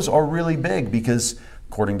 although those are really big, because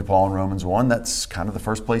according to Paul in Romans 1, that's kind of the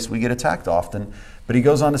first place we get attacked often. But he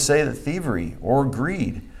goes on to say that thievery or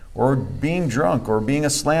greed or being drunk or being a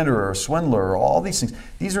slanderer or swindler or all these things,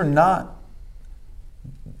 these are not,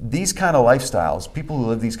 these kind of lifestyles, people who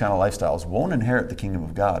live these kind of lifestyles won't inherit the kingdom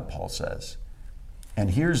of God, Paul says.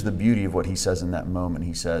 And here's the beauty of what he says in that moment.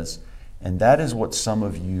 He says, and that is what some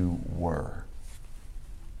of you were.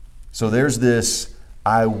 So there's this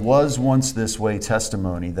I was once this way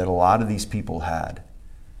testimony that a lot of these people had.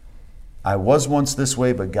 I was once this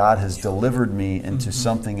way, but God has delivered me into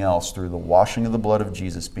something else through the washing of the blood of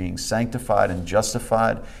Jesus, being sanctified and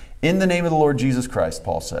justified in the name of the Lord Jesus Christ,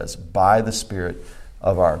 Paul says, by the Spirit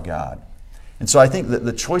of our God. And so I think that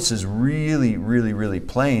the choice is really, really, really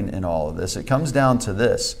plain in all of this. It comes down to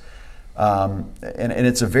this. And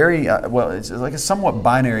it's a very, it's like a somewhat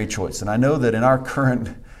binary choice. And I know that in our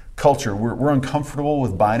current culture, we're uncomfortable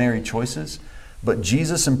with binary choices. But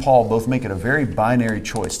Jesus and Paul both make it a very binary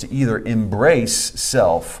choice to either embrace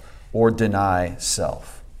self or deny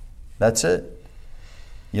self. That's it.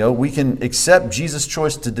 We can accept Jesus'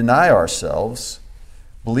 choice to deny ourselves,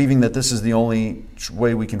 believing that this is the only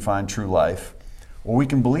way we can find true life. Or we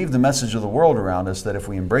can believe the message of the world around us that if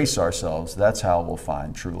we embrace ourselves, that's how we'll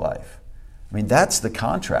find true life. I mean, that's the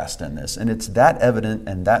contrast in this, and it's that evident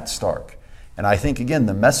and that stark. And I think, again,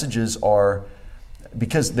 the messages are,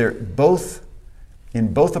 because they're both,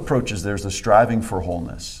 in both approaches, there's a striving for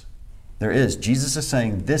wholeness. There is. Jesus is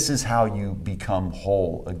saying, this is how you become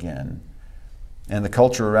whole again. And the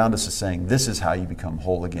culture around us is saying, this is how you become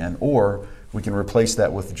whole again. Or we can replace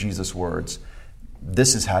that with Jesus' words,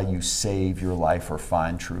 this is how you save your life or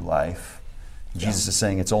find true life. Jesus is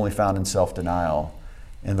saying it's only found in self-denial.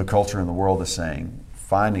 And the culture in the world is saying,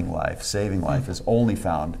 finding life, saving life is only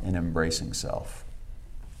found in embracing self.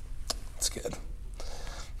 That's good.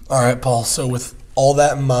 All right, Paul. So with all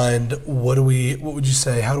that in mind, what would you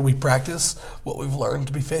say? How do we practice what we've learned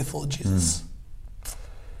to be faithful to Jesus?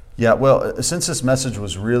 Yeah, well, since this message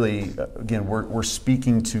was really, again, we're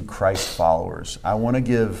speaking to Christ followers. I want to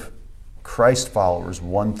give Christ followers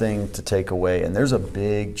one thing to take away, and there's a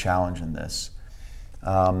big challenge in this.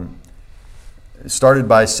 It started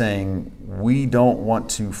by saying we don't want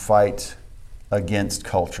to fight against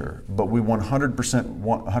culture, but we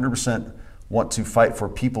 100% want to fight for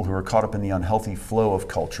people who are caught up in the unhealthy flow of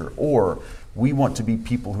culture, or we want to be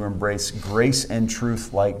people who embrace grace and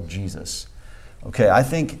truth like Jesus. Okay, I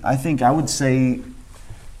think I would say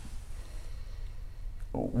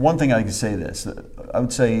one thing. I could say this. I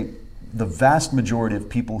would say the vast majority of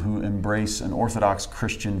people who embrace an Orthodox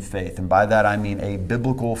Christian faith, and by that I mean a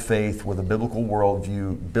biblical faith with a biblical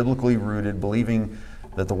worldview, biblically rooted, believing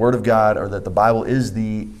that the Word of God, or that the Bible is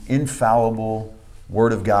the infallible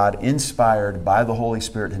Word of God, inspired by the Holy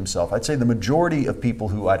Spirit Himself. I'd say the majority of people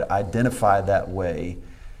who I'd identify that way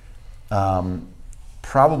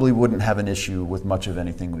probably wouldn't have an issue with much of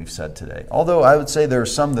anything we've said today. Although I would say there are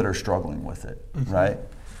some that are struggling with it, right?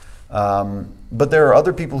 But there are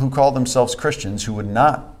other people who call themselves Christians who would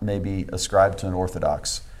not maybe ascribe to an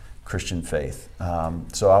Orthodox Christian faith.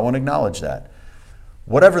 So I want to acknowledge that.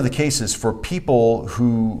 Whatever the case is, for people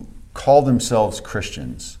who call themselves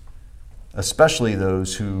Christians, especially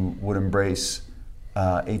those who would embrace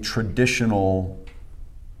a traditional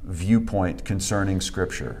viewpoint concerning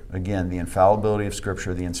Scripture, again, the infallibility of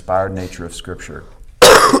Scripture, the inspired nature of Scripture,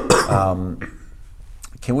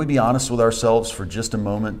 can we be honest with ourselves for just a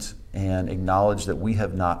moment and acknowledge that we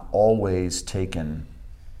have not always taken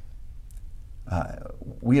the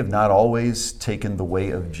way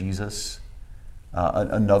of Jesus,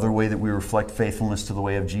 another way that we reflect faithfulness to the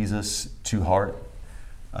way of Jesus, to heart?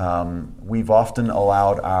 we've often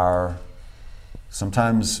allowed our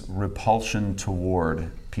sometimes repulsion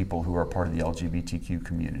toward people who are part of the LGBTQ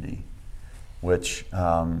community, which,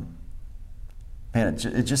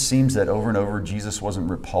 it just seems that over and over Jesus wasn't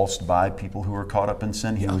repulsed by people who were caught up in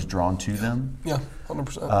sin. He was drawn to them. Yeah,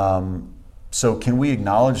 100%. So can we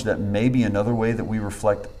acknowledge that maybe another way that we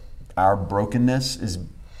reflect our brokenness is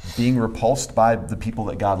being repulsed by the people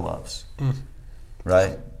that God loves,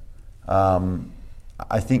 right?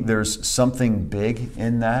 I think there's something big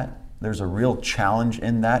in that. There's a real challenge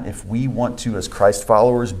in that. If we want to, as Christ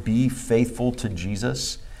followers, be faithful to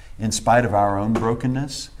Jesus in spite of our own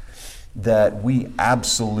brokenness, that we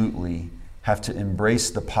absolutely have to embrace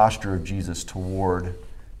the posture of Jesus toward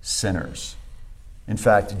sinners. In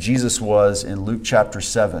fact, Jesus was, in Luke chapter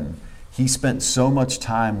 7, he spent so much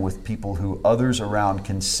time with people who others around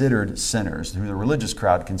considered sinners, who the religious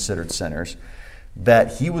crowd considered sinners,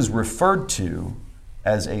 that he was referred to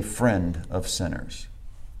as a friend of sinners.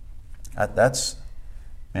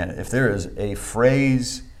 If there is a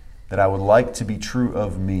phrase that I would like to be true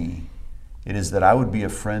of me, it is that I would be a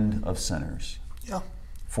friend of sinners. Yeah.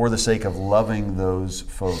 For the sake of loving those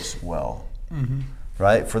folks well.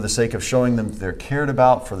 Right? For the sake of showing them that they're cared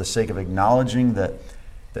about, for the sake of acknowledging that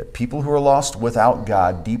people who are lost without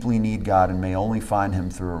God deeply need God and may only find Him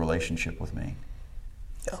through a relationship with me.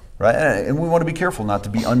 Yeah. Right? And we want to be careful not to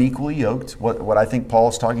be unequally yoked. What I think Paul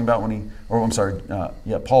is talking about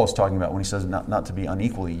Paul is talking about when he says not to be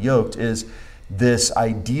unequally yoked is this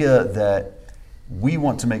idea that we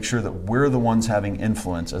want to make sure that we're the ones having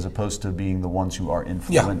influence as opposed to being the ones who are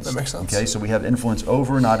influenced. Yeah, that makes sense. Okay, so we have influence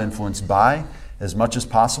over, not influenced by, as much as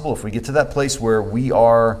possible. If we get to that place where we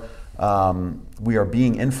are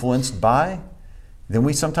being influenced by, then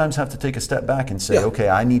we sometimes have to take a step back and say, okay,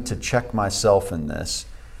 I need to check myself in this.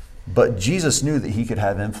 But Jesus knew that he could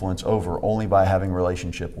have influence over only by having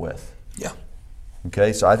relationship with. Yeah.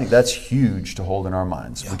 Okay, so I think that's huge to hold in our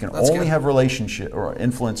minds. Yeah, we can only have relationship or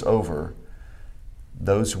influence over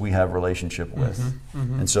those we have relationship with.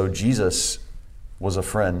 And so Jesus was a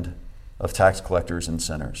friend of tax collectors and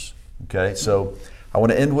sinners. Okay, so I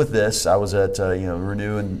want to end with this. I was at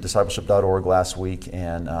Renew and Discipleship.org last week,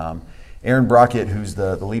 and Aaron Brockett, who's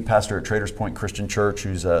the lead pastor at Traders Point Christian Church,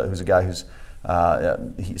 who's a guy who's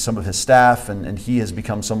some of his staff, and he has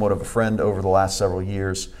become somewhat of a friend over the last several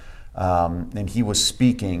years. And he was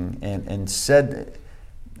speaking and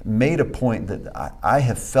made a point that I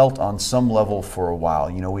have felt on some level for a while.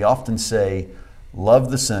 You know, we often say, love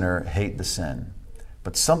the sinner, hate the sin.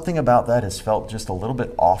 But something about that has felt just a little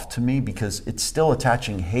bit off to me because it's still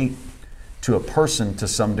attaching hate to a person to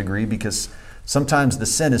some degree, because sometimes the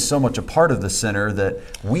sin is so much a part of the sinner that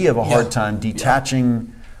we have a hard time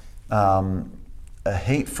detaching a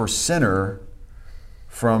hate for sinner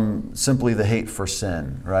from simply the hate for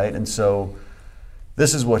sin, right? And so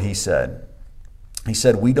this is what he said. He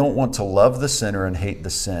said, we don't want to love the sinner and hate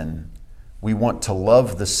the sin. We want to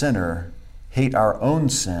love the sinner, hate our own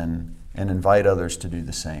sin, and invite others to do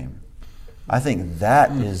the same. I think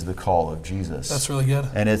that is the call of Jesus. That's really good.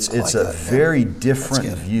 And it's a very different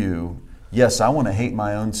view. Yes, I want to hate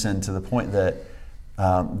my own sin to the point that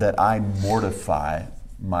I mortify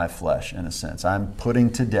my flesh in a sense. I'm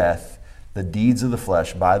putting to death the deeds of the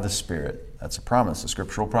flesh by the Spirit. That's a promise, a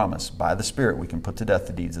scriptural promise. By the Spirit, we can put to death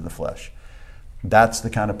the deeds of the flesh. That's the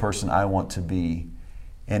kind of person I want to be.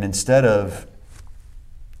 And instead of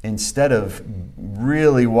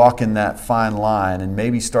really walking that fine line and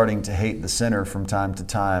maybe starting to hate the sinner from time to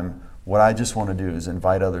time, what I just want to do is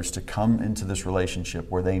invite others to come into this relationship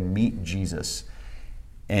where they meet Jesus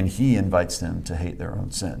and he invites them to hate their own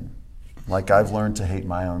sin. Like I've learned to hate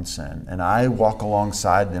my own sin. And I walk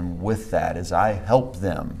alongside them with that as I help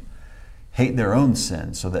them hate their own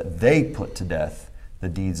sin so that they put to death the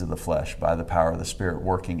deeds of the flesh by the power of the Spirit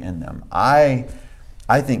working in them. I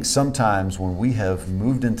think sometimes when we have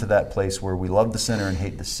moved into that place where we love the sinner and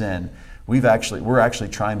hate the sin, we're actually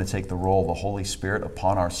trying to take the role of the Holy Spirit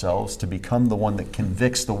upon ourselves to become the one that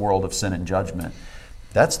convicts the world of sin and judgment.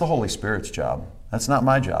 That's the Holy Spirit's job. That's not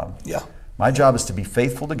my job. Yeah. My job is to be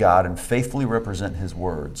faithful to God and faithfully represent His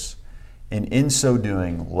words. And in so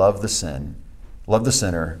doing, love the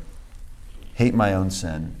sinner, hate my own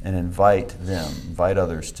sin, and invite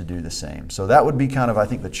others to do the same. So that would be kind of, I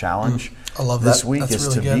think, the challenge I love this that. week That's is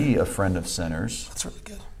really to good. be a friend of sinners. That's really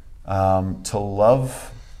good. To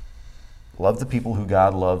love the people who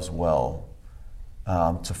God loves well,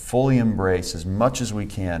 to fully embrace as much as we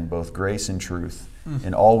can both grace and truth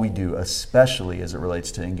in all we do, especially as it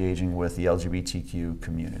relates to engaging with the LGBTQ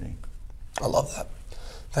community. I love that.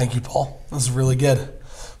 Thank you, Paul. This is really good.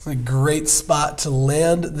 It's a great spot to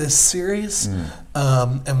land this series.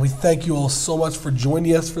 And we thank you all so much for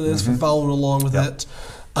joining us for this, for following along with it.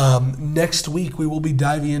 Next week, we will be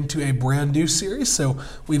diving into a brand new series, so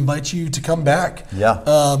we invite you to come back.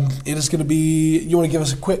 It is going to be, you want to give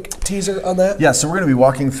us a quick teaser on that? Yeah, so we're going to be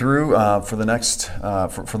walking through for the next,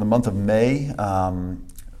 for the month of May,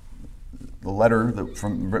 the letter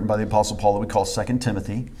written by the Apostle Paul that we call 2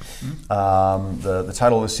 Timothy. The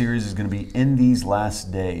title of the series is going to be In These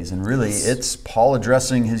Last Days. And really, it's Paul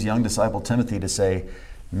addressing his young disciple Timothy to say,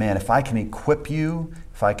 man, if I can equip you,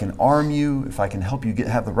 if I can arm you, if I can help you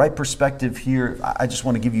have the right perspective here, I just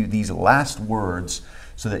want to give you these last words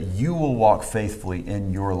so that you will walk faithfully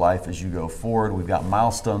in your life as you go forward. We've got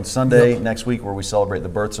Milestone Sunday next week where we celebrate the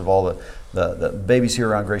births of all the babies here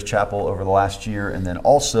around Grace Chapel over the last year, and then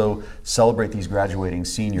also celebrate these graduating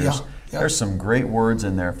seniors. There's some great words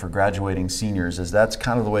in there for graduating seniors, as that's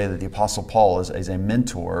kind of the way that the Apostle Paul, as a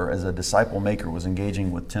mentor, as a disciple maker, was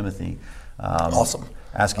engaging with Timothy.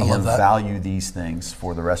 Asking him to value these things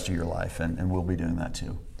for the rest of your life, and we'll be doing that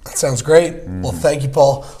too. That sounds great. Well, thank you,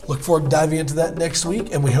 Paul. Look forward to diving into that next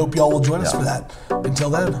week, and we hope y'all will join us for that. Until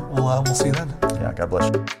then, we'll see you then. Yeah, God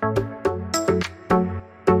bless you.